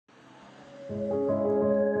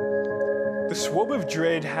The swab of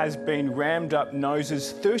dread has been rammed up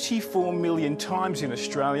noses 34 million times in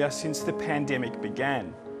Australia since the pandemic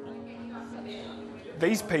began.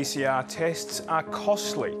 These PCR tests are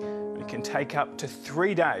costly and can take up to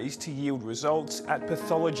 3 days to yield results at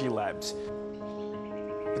pathology labs.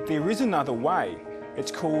 But there is another way.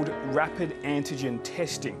 It's called rapid antigen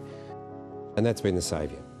testing. And that's been the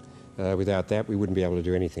saviour. Without that, we wouldn't be able to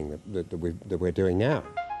do anything that we're doing now.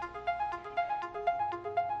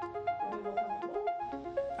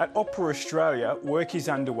 At Opera Australia, work is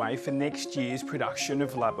underway for next year's production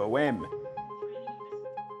of LabOM.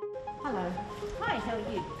 Hello. Hi, how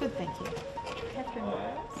are you? Good, thank you. Catherine.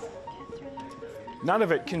 None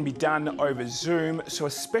of it can be done over Zoom, so a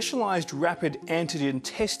specialised rapid antigen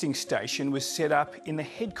testing station was set up in the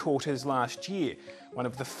headquarters last year, one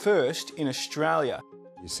of the first in Australia.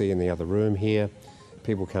 You see in the other room here,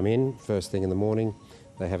 people come in first thing in the morning,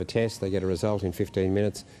 they have a test, they get a result in 15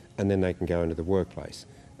 minutes, and then they can go into the workplace,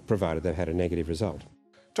 provided they've had a negative result.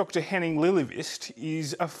 Dr Henning Lillevist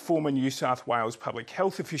is a former New South Wales public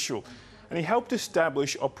health official, and he helped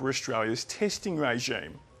establish Opera Australia's testing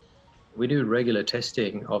regime. We do regular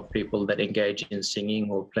testing of people that engage in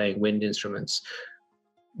singing or playing wind instruments.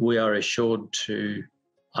 We are assured to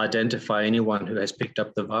identify anyone who has picked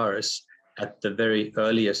up the virus at the very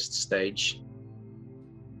earliest stage.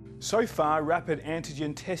 So far, rapid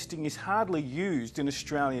antigen testing is hardly used in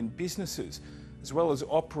Australian businesses. As well as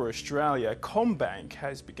Opera Australia, CommBank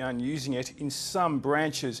has begun using it in some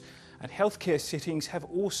branches, and healthcare settings have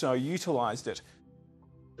also utilised it.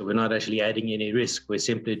 So we're not actually adding any risk, we're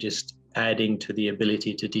simply just adding to the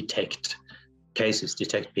ability to detect cases,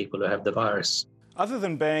 detect people who have the virus. Other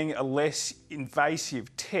than being a less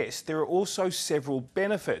invasive test, there are also several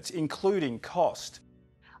benefits, including cost.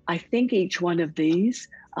 I think each one of these,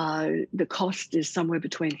 the cost is somewhere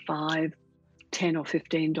between $5, $10 or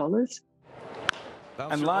 $15.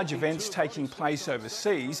 And large events taking place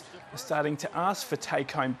overseas are starting to ask for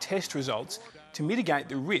take-home test results to mitigate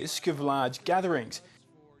the risk of large gatherings.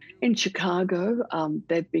 In Chicago,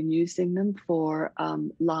 they've been using them for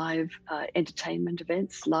live entertainment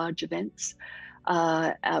events, large events,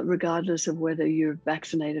 regardless of whether you're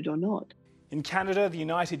vaccinated or not. In Canada, the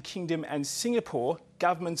United Kingdom and Singapore,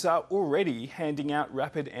 governments are already handing out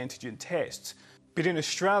rapid antigen tests. But in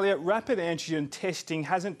Australia, rapid antigen testing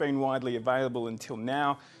hasn't been widely available until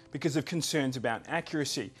now because of concerns about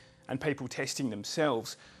accuracy and people testing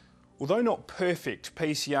themselves. Although not perfect,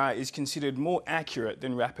 PCR is considered more accurate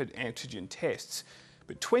than rapid antigen tests.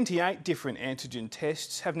 But 28 different antigen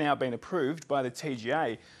tests have now been approved by the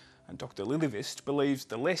TGA, and Dr Lillevist believes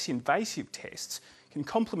the less invasive tests can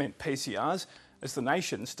complement PCRs as the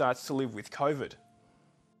nation starts to live with COVID.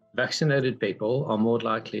 Vaccinated people are more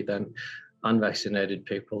likely than unvaccinated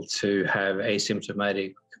people to have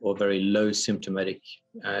asymptomatic or very low symptomatic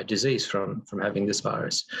disease from having this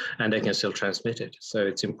virus, and they can still transmit it. So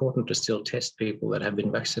it's important to still test people that have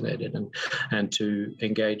been vaccinated and to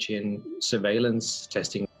engage in surveillance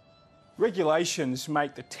testing. Regulations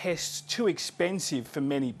make the tests too expensive for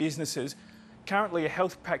many businesses. Currently, a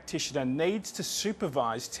health practitioner needs to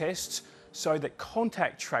supervise tests so that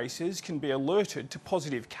contact tracers can be alerted to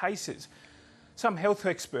positive cases. Some health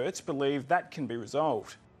experts believe that can be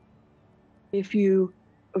resolved. If you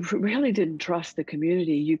really didn't trust the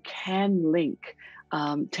community, you can link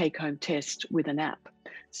take-home test with an app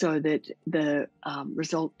so that the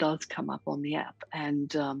result does come up on the app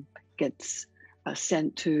and gets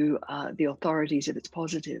sent to the authorities if it's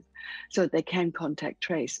positive, so that they can contact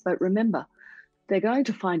trace. But remember, they're going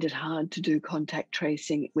to find it hard to do contact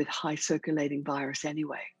tracing with high circulating virus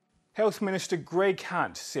anyway. Health Minister Greg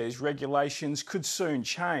Hunt says regulations could soon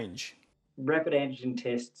change. Rapid antigen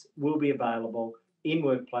tests will be available in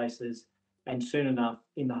workplaces and soon enough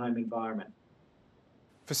in the home environment.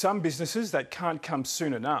 For some businesses, that can't come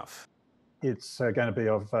soon enough. It's going to be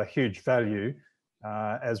of huge value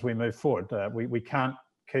as we move forward. We can't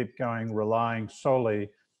keep relying solely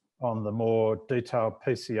on the more detailed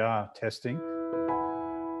PCR testing.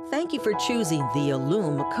 Thank you for choosing the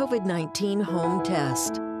Illume COVID-19 home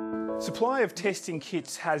test. Supply of testing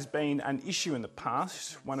kits has been an issue in the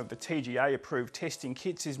past. One of the TGA-approved testing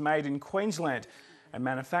kits is made in Queensland, and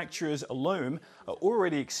manufacturers Illume are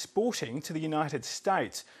already exporting to the United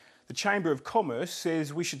States. The Chamber of Commerce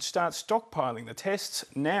says we should start stockpiling the tests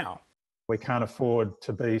now. We can't afford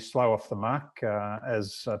to be slow off the mark,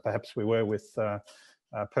 as perhaps we were with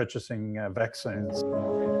purchasing vaccines.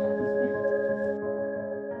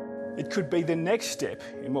 It could be the next step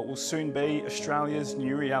in what will soon be Australia's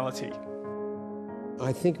new reality.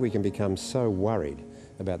 I think we can become so worried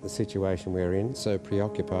about the situation we're in, so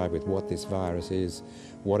preoccupied with what this virus is,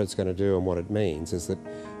 what it's going to do and what it means, is that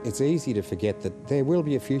it's easy to forget that there will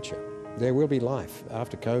be a future. There will be life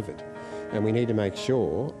after COVID, and we need to make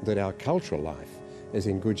sure that our cultural life is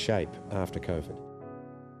in good shape after COVID.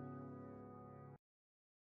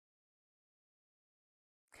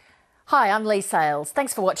 Hi, I'm Lee Sales.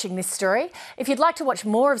 Thanks for watching this story. If you'd like to watch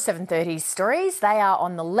more of 7:30's stories, they are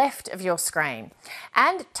on the left of your screen.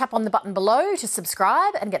 And tap on the button below to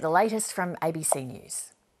subscribe and get the latest from ABC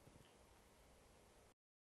News.